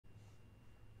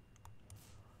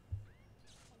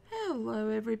Hello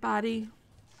everybody,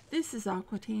 this is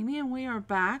Aquatami and we are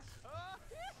back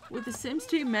with the Sims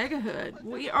 2 MEGAHOOD.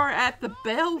 We are at the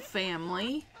Bell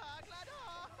family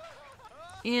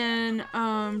in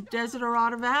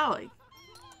Desert Valley.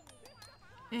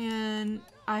 And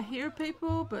I hear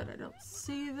people, but I don't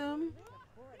see them.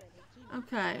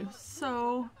 Okay,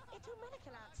 so...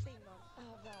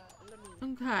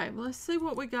 Okay, let's see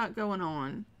what we got going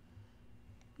on.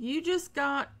 You just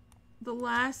got the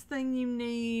last thing you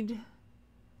need.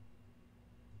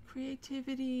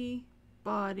 Creativity,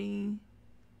 body.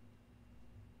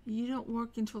 You don't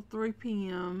work until 3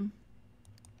 p.m.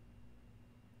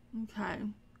 Okay.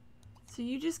 So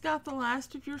you just got the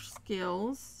last of your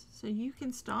skills. So you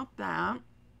can stop that.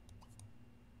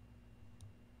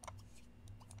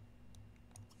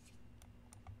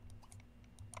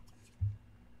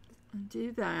 And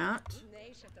do that.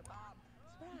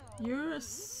 You're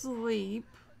asleep.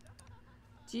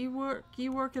 Do you work?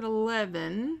 You work at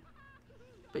 11.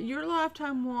 But your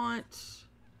lifetime want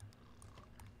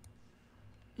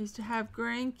is to have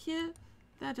grandkids?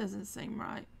 That doesn't seem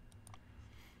right.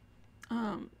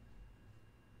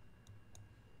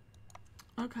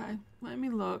 Okay, let me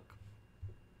look.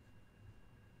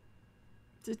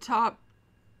 To top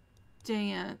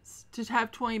dance. To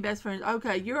have 20 best friends.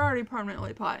 Okay, you're already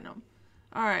permanently platinum.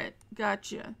 Alright,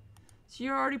 gotcha. So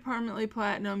you're already permanently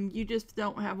platinum. You just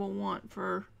don't have a want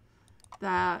for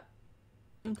that.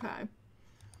 Okay.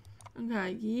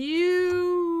 Okay,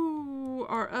 you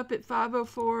are up at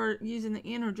 5:04 using the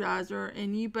Energizer,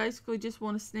 and you basically just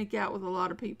want to sneak out with a lot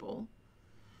of people.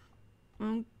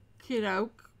 Kiddoke.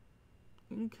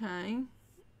 Okay.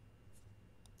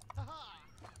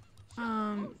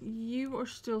 You are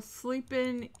still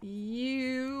sleeping.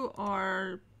 You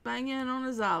are banging on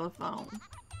a xylophone.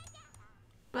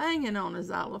 Banging on a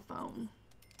xylophone.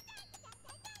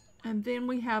 And then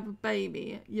we have a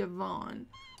baby, Yvonne.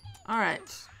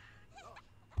 Alright.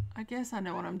 I guess I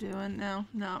know what I'm doing. No,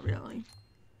 not really.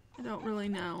 I don't really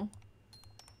know.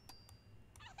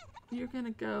 You're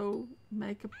gonna go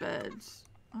make a bed.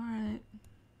 Alright.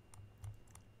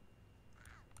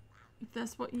 If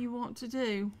that's what you want to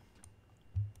do.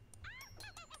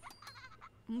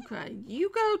 Okay,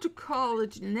 you go to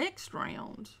college next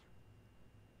round.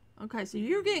 Okay, so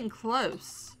you're getting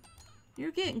close.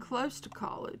 You're getting close to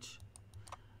college.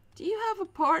 Do you have a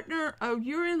partner? Oh,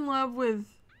 you're in love with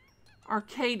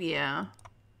Arcadia,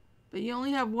 but you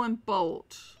only have one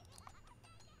bolt.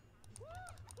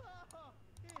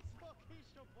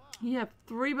 You have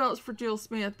 3 belts for Jill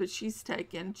Smith, but she's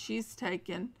taken. She's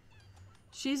taken.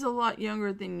 She's a lot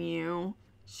younger than you.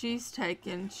 She's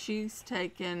taken. She's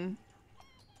taken.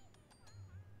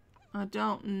 I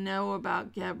don't know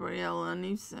about Gabriella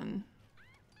Newson.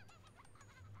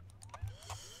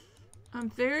 I'm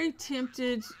very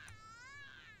tempted.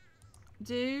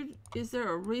 Dude, is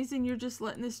there a reason you're just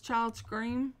letting this child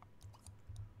scream?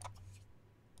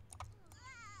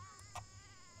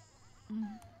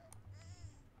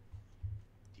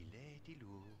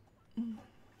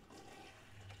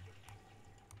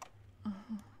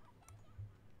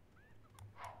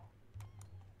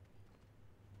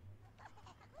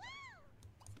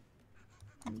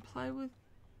 And play with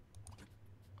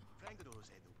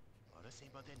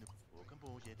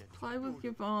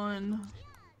Yvonne.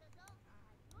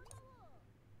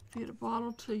 Feed a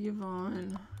bottle to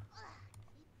Yvonne.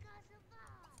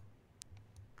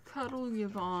 Cuddle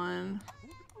Yvonne.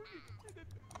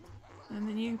 And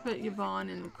then you put Yvonne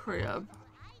in the crib.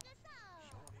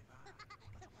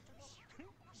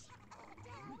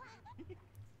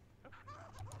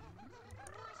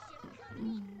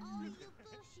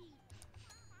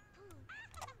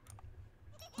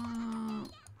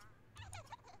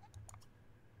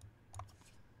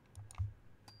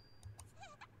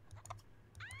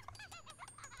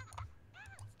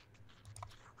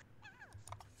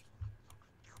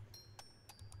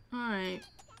 Alright.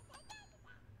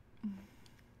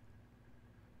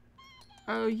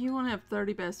 Oh, you want to have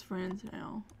 30 best friends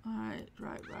now. Alright,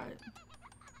 right.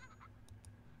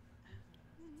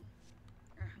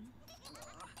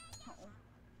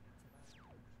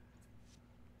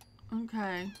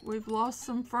 Okay, we've lost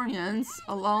some friends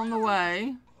along the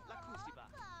way.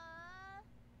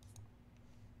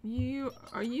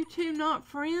 Are you two not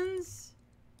friends?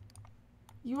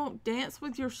 You won't dance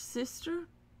with your sister?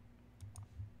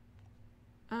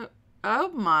 Oh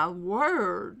my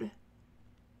word.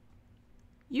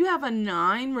 You have a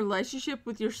 9 relationship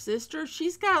with your sister?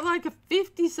 She's got like a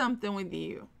 50-something with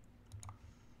you.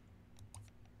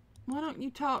 Why don't you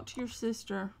talk to your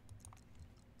sister?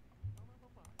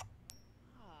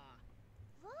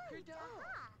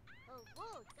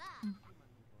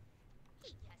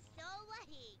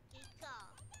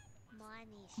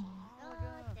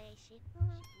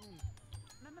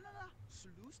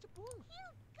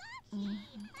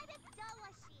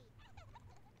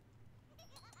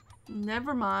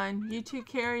 Never mind. You two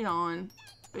carry on.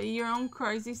 Be your own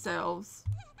crazy selves.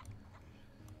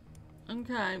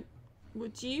 Okay.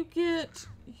 Would you get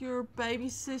your baby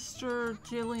sister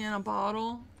Jillian a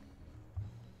bottle?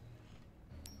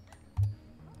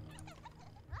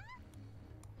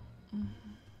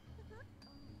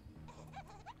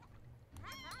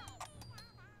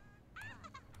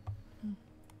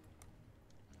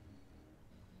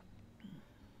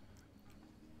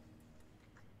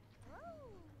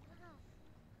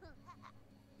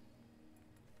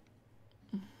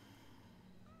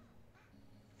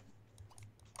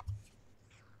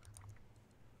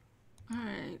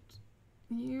 Alright.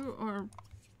 You are...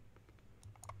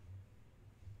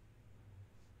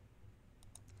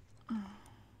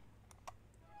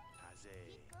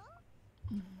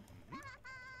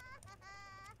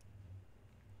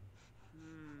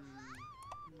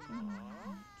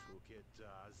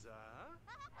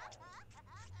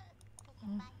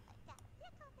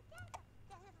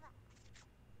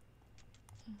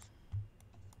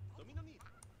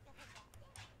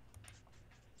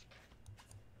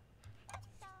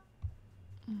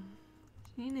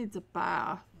 He needs a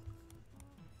bath.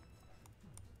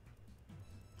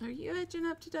 Are you aging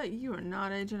up to date? You are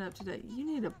not aging up to date. You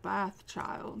need a bath,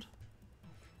 child.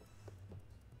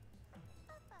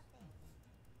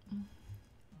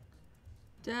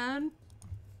 Dad?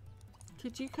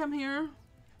 Could you come here?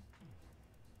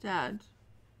 Dad.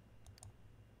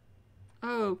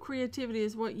 Oh, creativity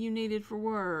is what you needed for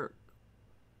work.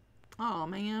 Oh,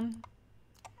 man.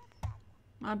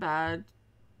 My bad.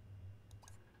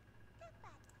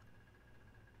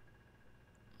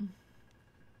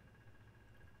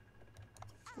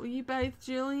 Will you bathe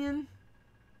Jillian?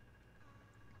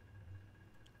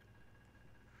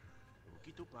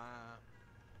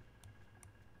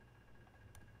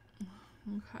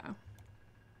 Okay.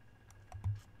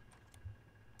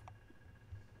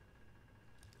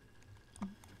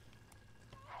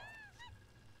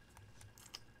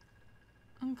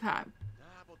 Okay.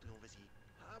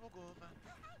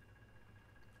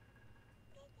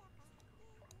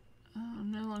 Oh,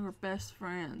 no longer best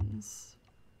friends.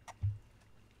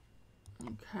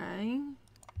 Okay.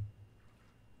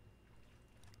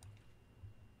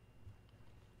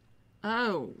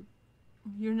 Oh,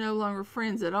 you're no longer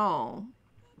friends at all.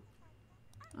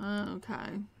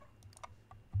 Okay.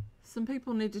 Some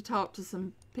people need to talk to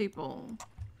some people.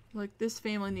 Like, this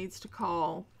family needs to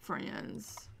call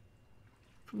friends.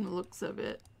 From the looks of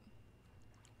it.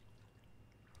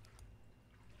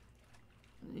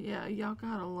 Yeah, y'all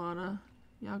got a lot of...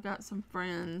 Y'all got some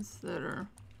friends that are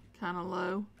kind of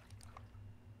low.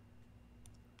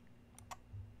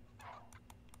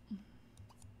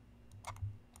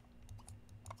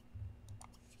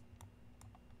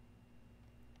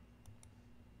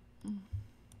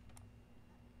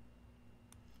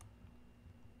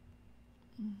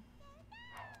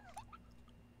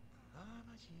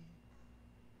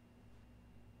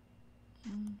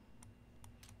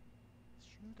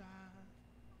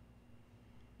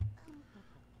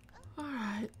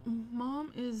 Alright,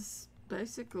 Mom is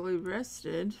basically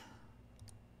rested.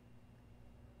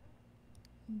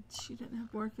 She didn't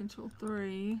have work until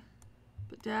 3,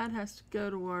 but Dad has to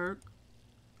go to work.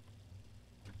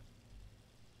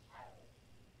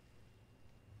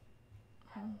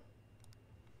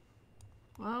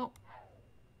 Well,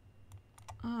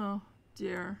 oh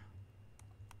dear.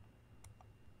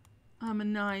 I'm a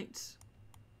knight.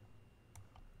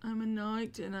 I'm a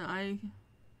knight and I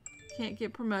can't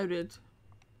get promoted.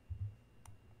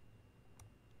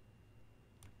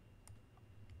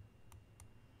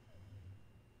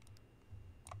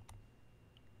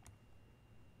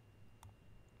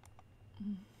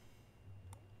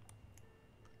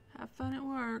 Have fun at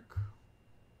work.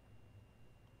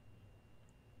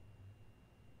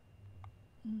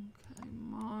 Okay,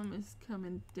 Mom is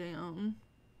coming down.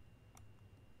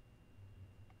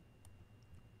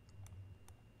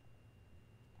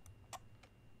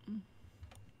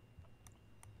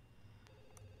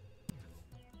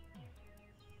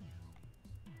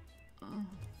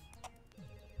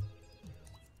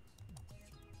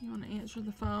 You want to answer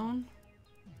the phone?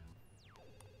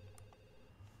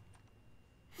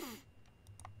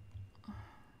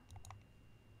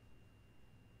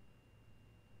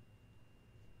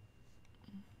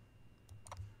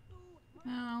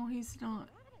 No, he's not.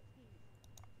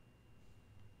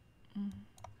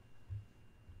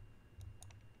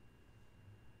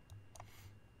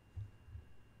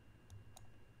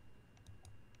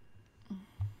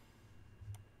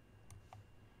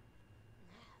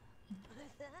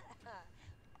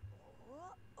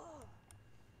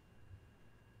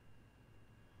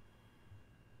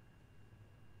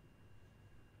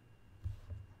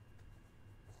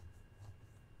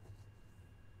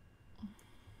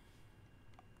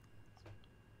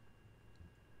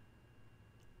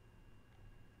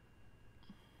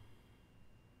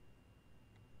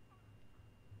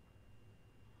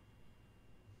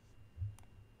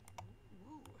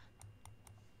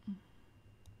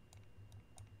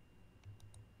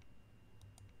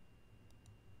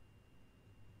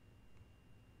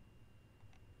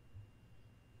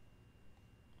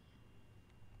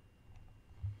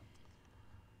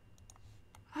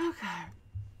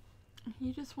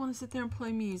 You just want to sit there and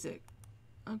play music.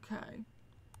 Okay.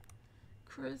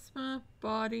 Charisma,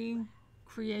 body,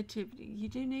 creativity. You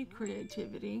do need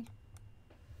creativity.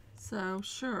 So,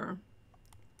 sure.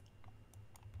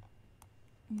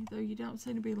 Though you don't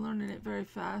seem to be learning it very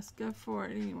fast, go for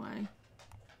it anyway.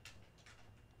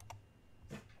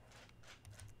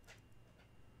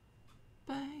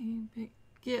 Baby.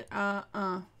 Get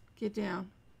down.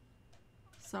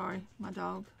 Sorry, my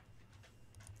dog.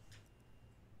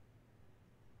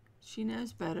 She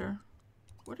knows better.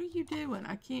 What are you doing?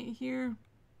 I can't hear.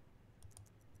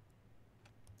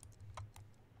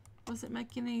 Wasn't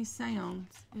making any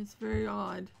sounds. It's very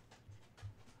odd.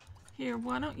 Here,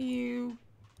 why don't you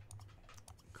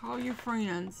call your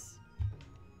friends?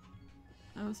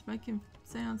 Oh, it's making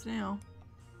sounds now.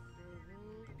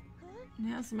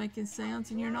 Now it's making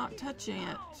sounds and you're not touching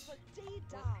it.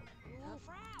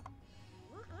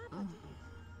 Oh.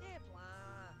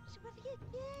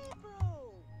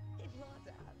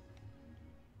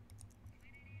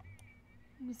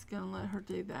 I'm just gonna let her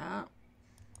do that.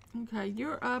 Okay,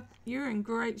 you're up. You're in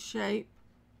great shape.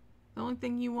 The only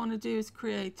thing you want to do is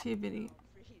creativity.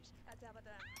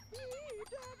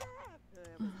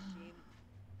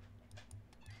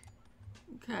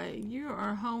 Okay, you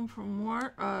are home from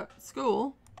work,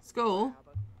 school.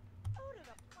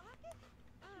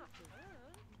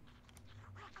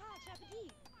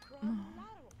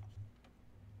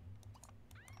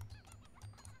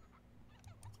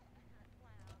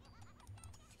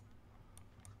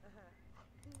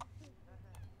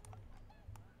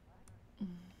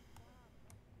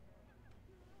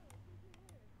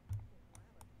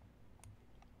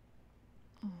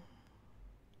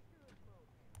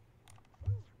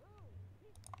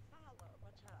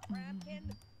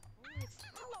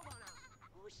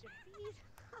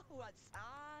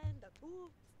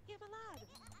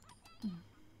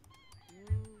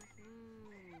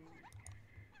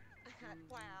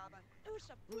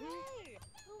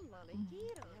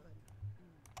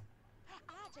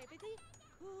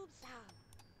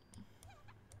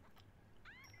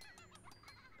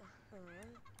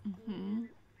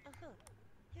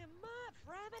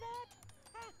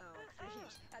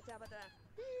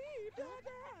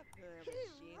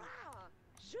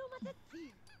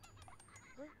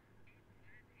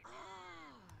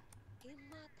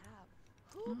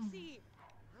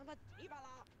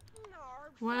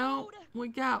 Well, we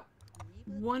got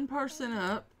one person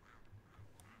up.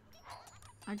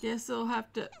 I guess they'll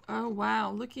have to. Oh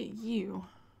wow, look at you.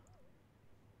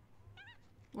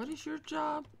 What is your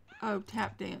job? Oh,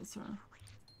 tap dancer.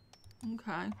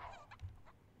 Okay.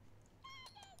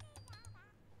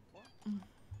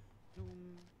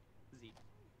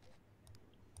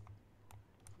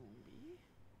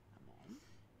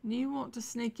 You want to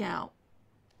sneak out.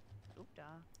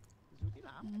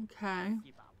 Okay.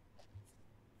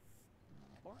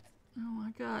 Oh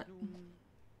my god.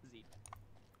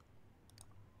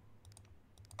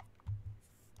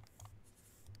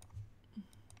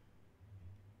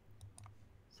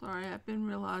 Sorry, I've been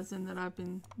realizing that I've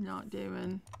been not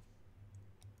doing.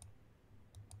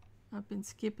 I've been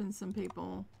skipping some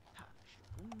people.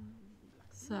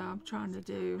 So I'm trying to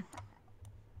do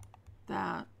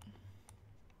that.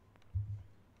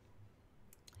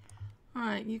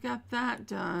 Alright, you got that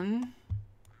done.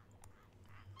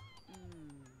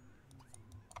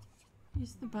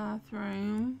 Use the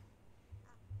bathroom.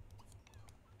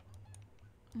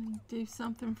 And do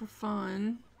something for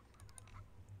fun.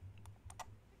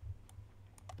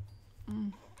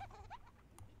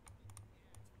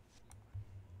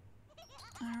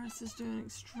 Iris is doing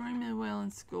extremely well in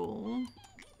school.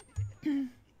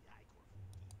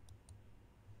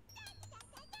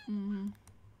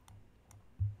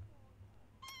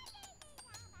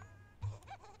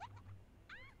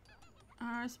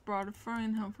 Iris brought a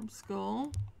friend home from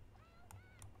school.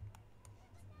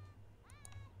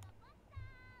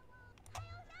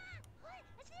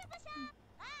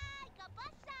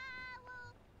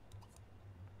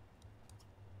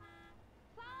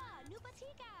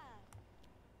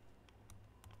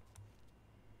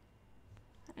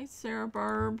 Hey, Sarah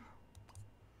Burb.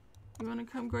 You want to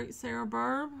come greet Sarah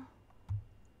Burb?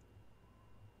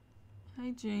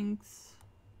 Hey, Jinx.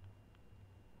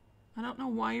 I don't know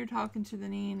why you're talking to the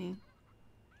nanny.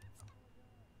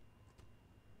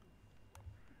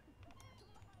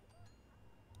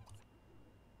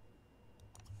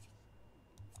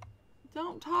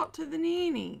 Don't talk to the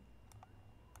nanny.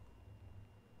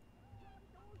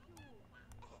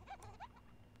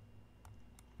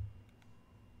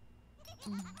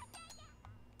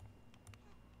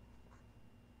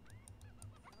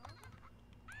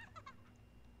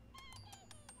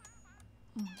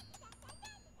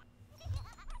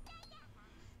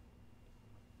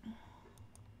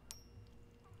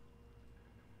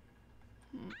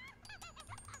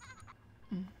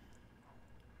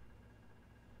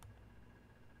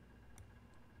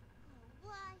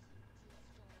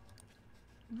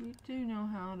 You do know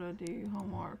how to do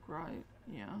homework, right?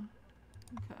 Yeah.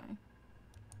 Okay.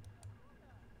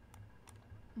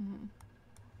 Mm-hmm.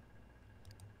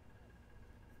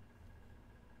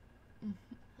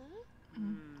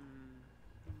 Mm-hmm.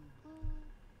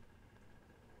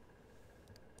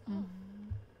 Mm-hmm.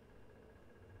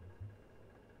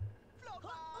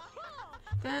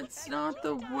 That's not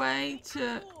the way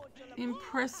to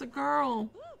impress a girl.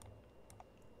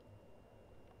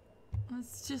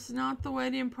 That's just not the way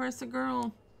to impress a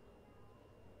girl.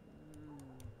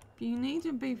 You need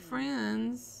to be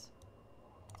friends.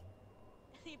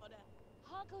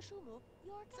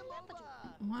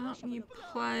 Why don't you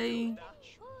play?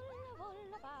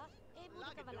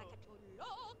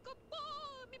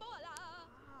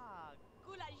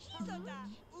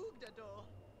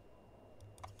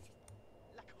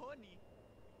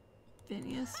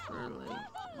 Phineas Furley.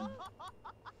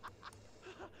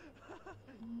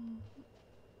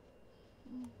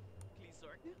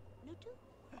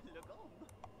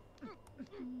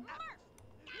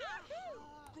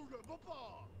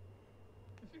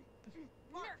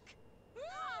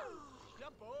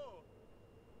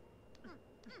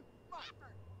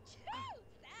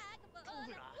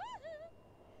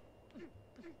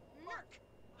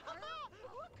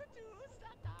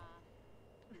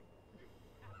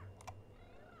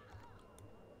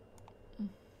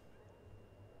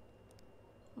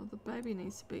 Well, the baby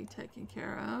needs to be taken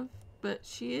care of, but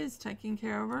she is taking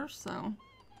care of her, so.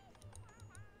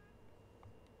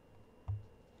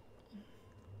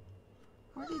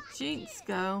 Where did Jinx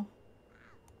go?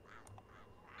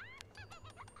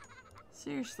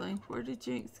 Seriously, where did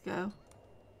Jinx go?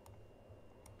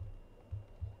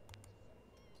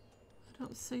 I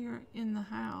don't see her in the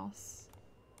house.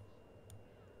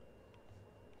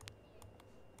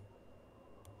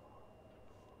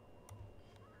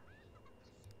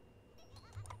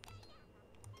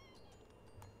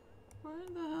 Where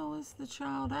the hell is the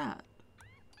child at?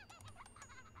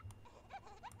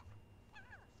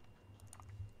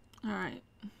 Alright.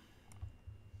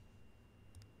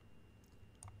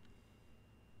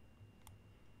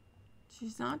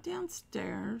 She's not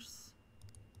downstairs.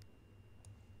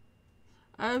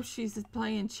 Oh, she's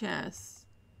playing chess.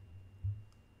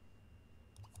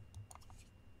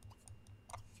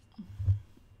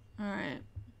 Alright.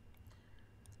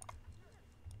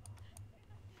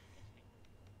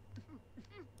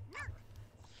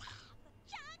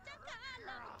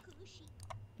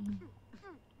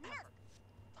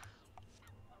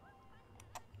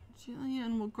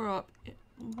 Jillian will grow up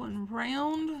one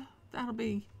round. That'll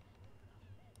be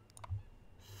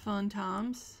fun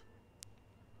times.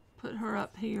 Put her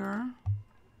up here.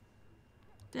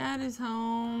 Dad is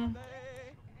home.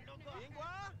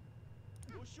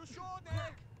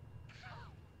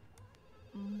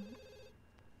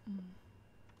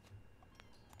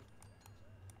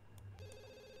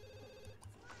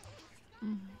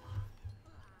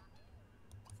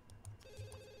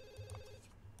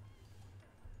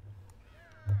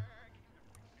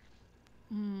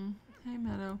 Hey,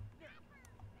 Meadow.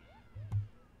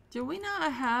 Do we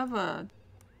not have a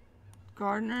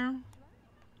gardener?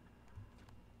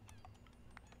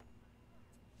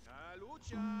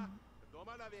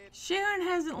 Sharon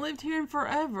hasn't lived here in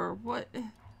forever. What?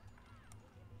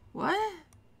 What?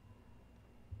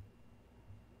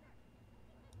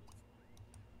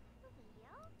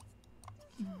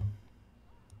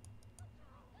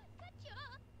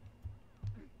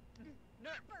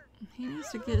 He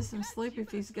needs to get some sleep if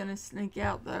he's gonna sneak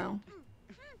out, though.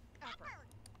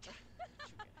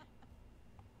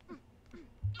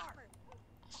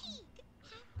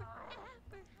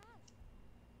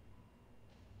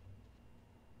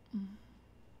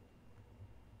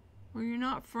 Well, you're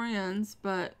not friends,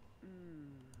 but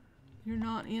you're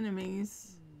not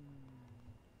enemies.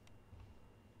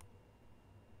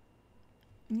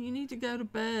 You need to go to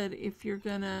bed if you're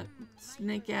gonna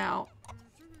sneak out.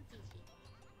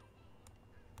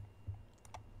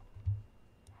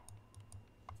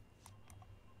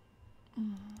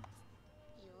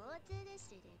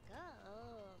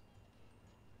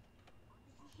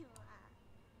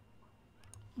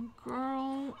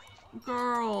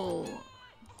 Girl.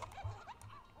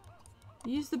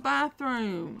 Use the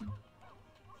bathroom.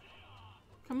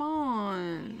 Come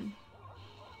on.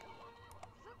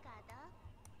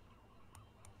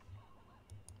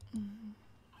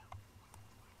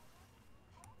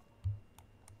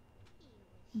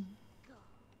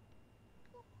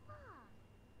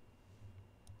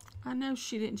 I know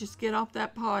she didn't just get off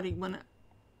that potty when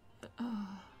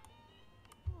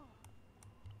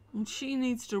she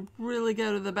needs to really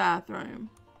go to the bathroom.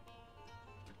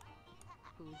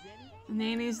 The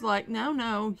nanny's like, no,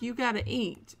 no, you gotta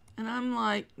eat. And I'm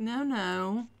like, no,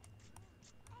 no.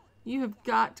 You have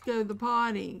got to go to the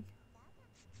potty.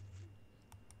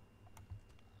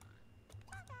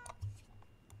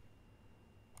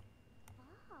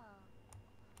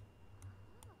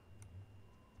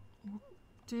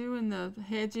 Doing the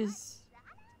hedges.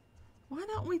 Why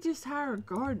don't we just hire a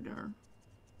gardener?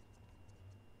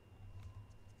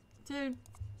 Dude.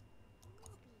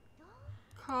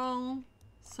 Call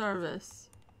service.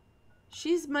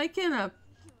 She's making a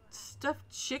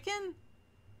stuffed chicken?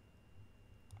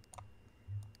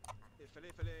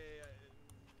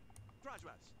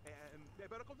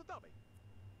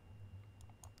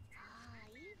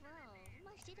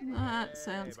 That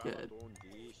sounds good.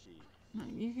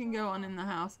 You can go on in the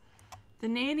house. The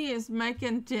nanny is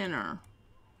making dinner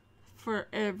for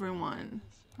everyone.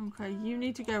 Okay, you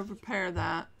need to go prepare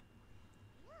that.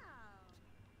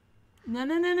 No,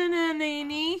 no, no, no, no,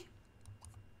 nanny.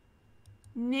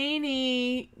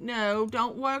 Nanny, no,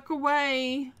 don't walk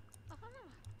away.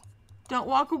 Don't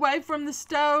walk away from the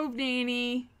stove,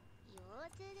 nanny.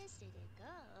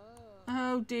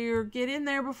 Oh dear, get in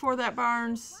there before that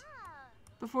burns.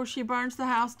 Before she burns the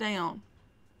house down.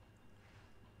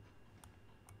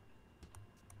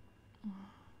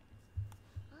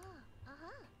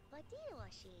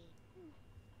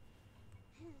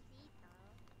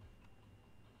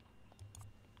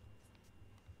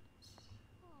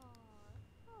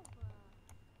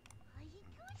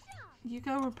 You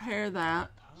go repair that.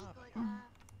 And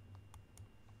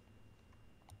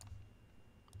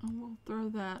we'll throw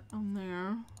that on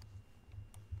there.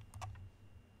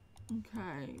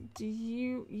 Okay,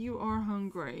 you are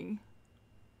hungry.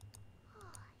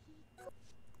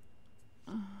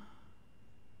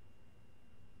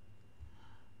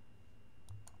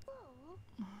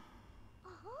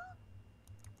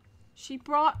 She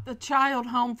brought the child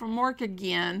home from work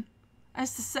again.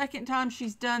 That's the second time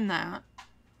she's done that.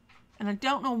 And I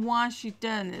don't know why she's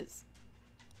done this.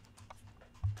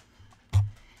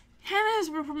 Hannah has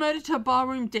been promoted to a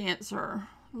ballroom dancer.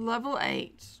 Level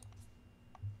 8.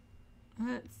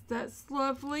 That's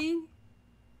lovely.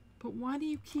 But why do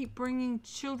you keep bringing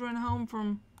children home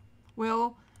from...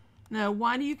 Well, no.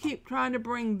 Why do you keep trying to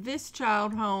bring this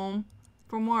child home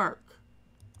from work?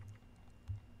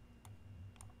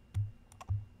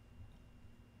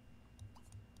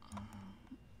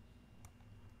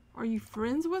 Are you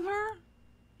friends with her?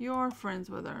 You are friends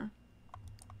with her.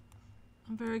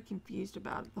 I'm very confused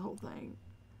about it, the whole thing.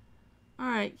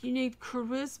 Alright, you need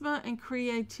charisma and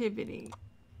creativity.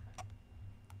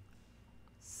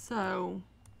 So,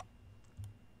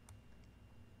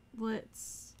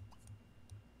 let's...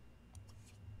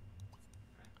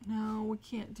 No, we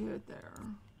can't do it there.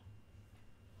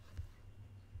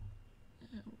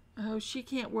 Oh, she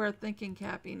can't wear a thinking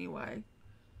cap anyway.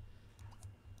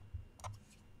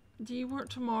 Do you work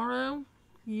tomorrow?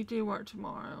 You do work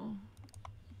tomorrow.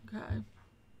 Okay.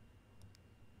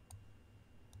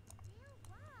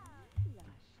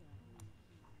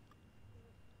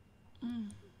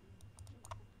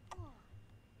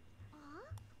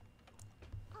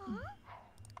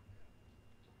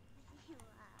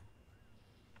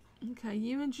 Okay,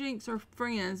 you and Jinx are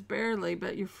friends, barely,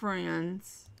 but you're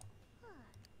friends.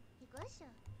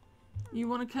 You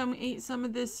want to come eat some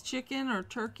of this chicken or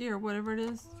turkey or whatever it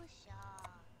is?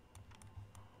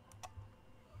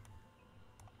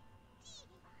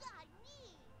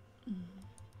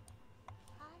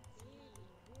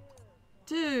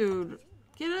 Dude,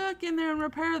 get back in there and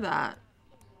repair that.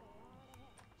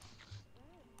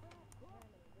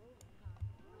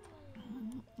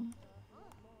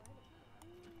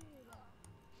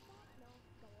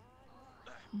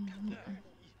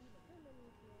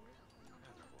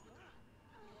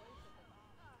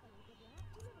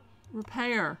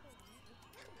 Repair.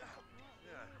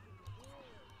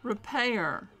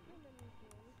 Repair.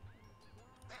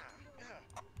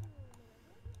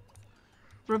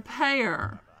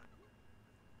 Repair.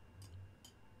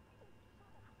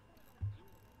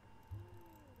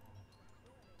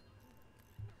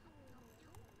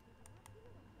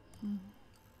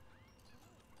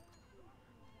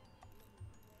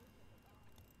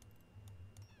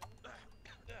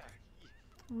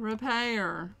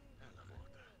 Repair.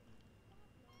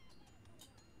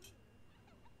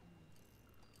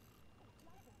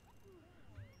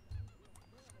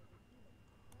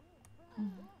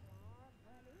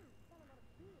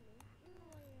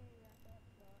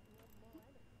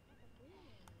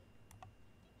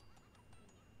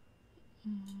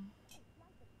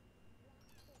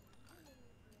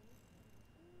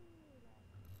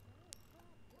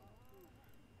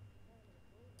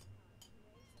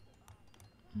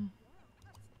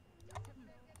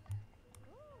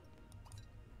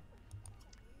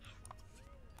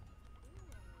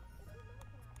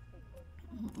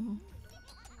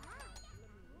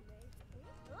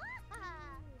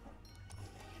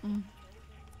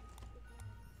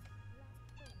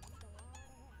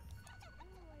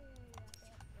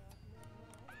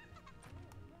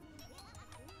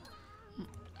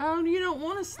 Oh, you don't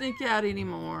want to sneak out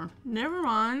anymore. Never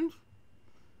mind.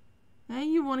 Now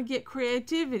you want to get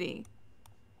creativity.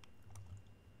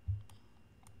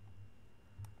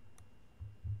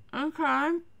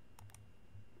 Okay.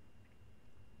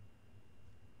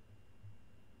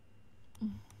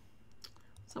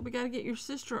 So we got to get your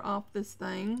sister off this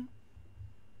thing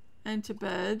and to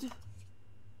bed.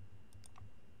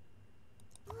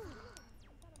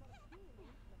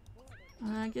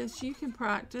 And I guess you can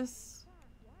practice.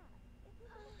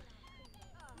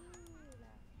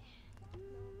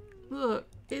 Look,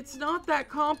 it's not that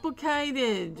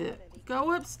complicated.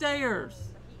 Go upstairs.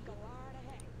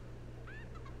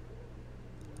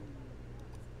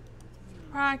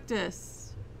 Practice.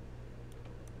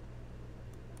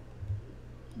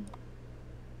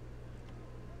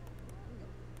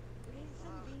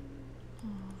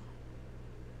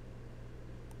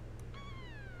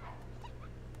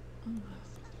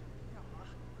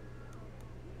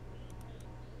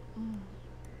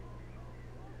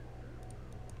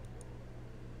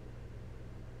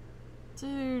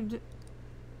 Dude.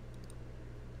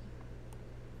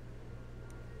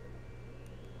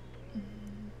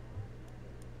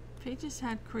 If he just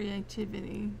had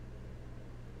creativity.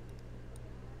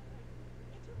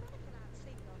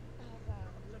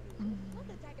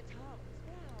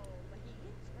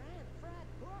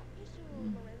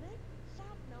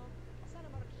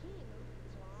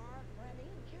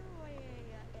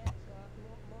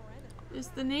 Is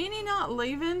the nanny not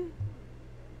leaving?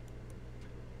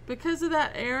 Because of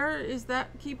that error, is that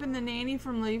keeping the nanny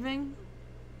from leaving?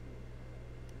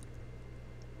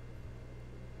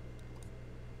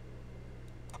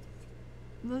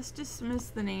 Let's dismiss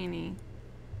the nanny.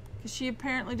 Because she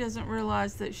apparently doesn't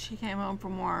realize that she came home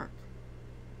from work.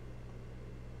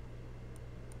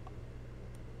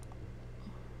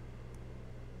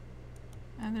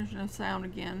 And there's no sound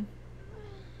again.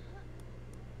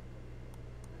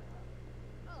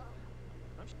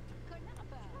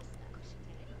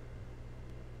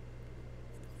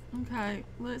 Okay,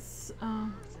 let's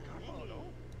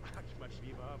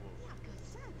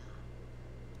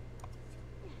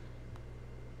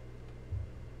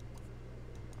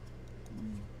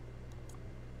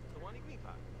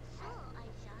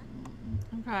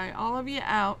okay, all of you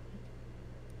out.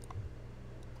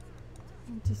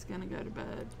 I'm just gonna go to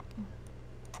bed.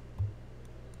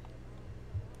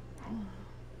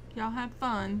 Y'all have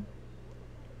fun.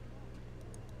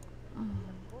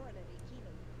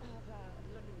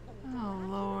 Oh,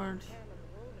 Lord.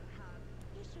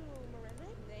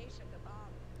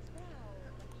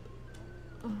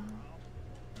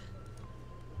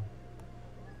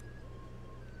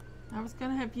 I was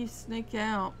gonna have you sneak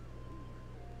out.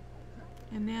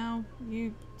 And now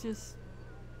you just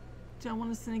don't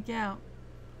want to sneak out.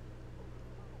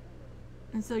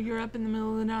 And so you're up in the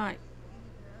middle of the night.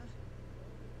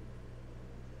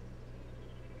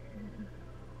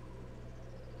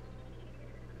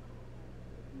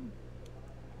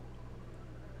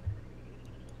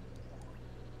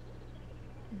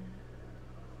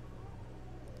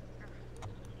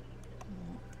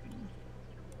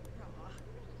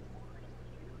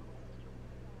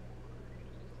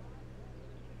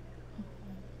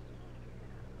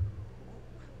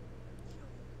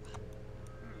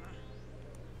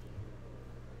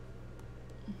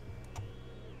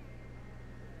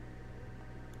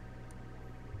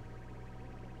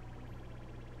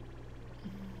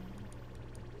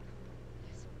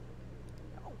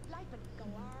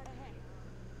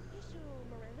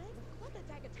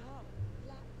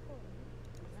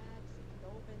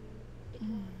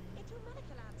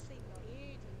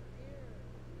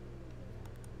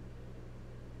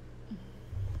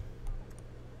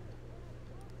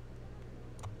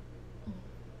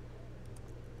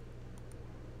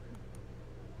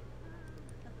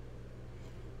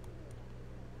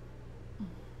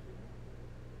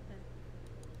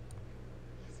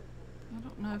 I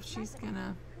don't know if she's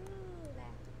gonna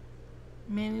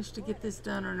manage to get this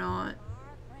done or not.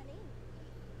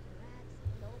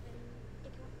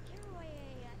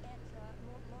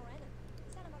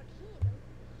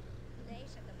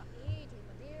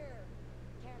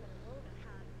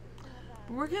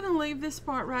 We're gonna leave this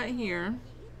part right here.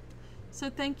 So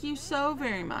thank you so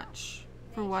very much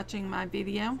for watching my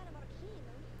video.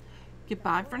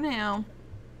 Goodbye for now.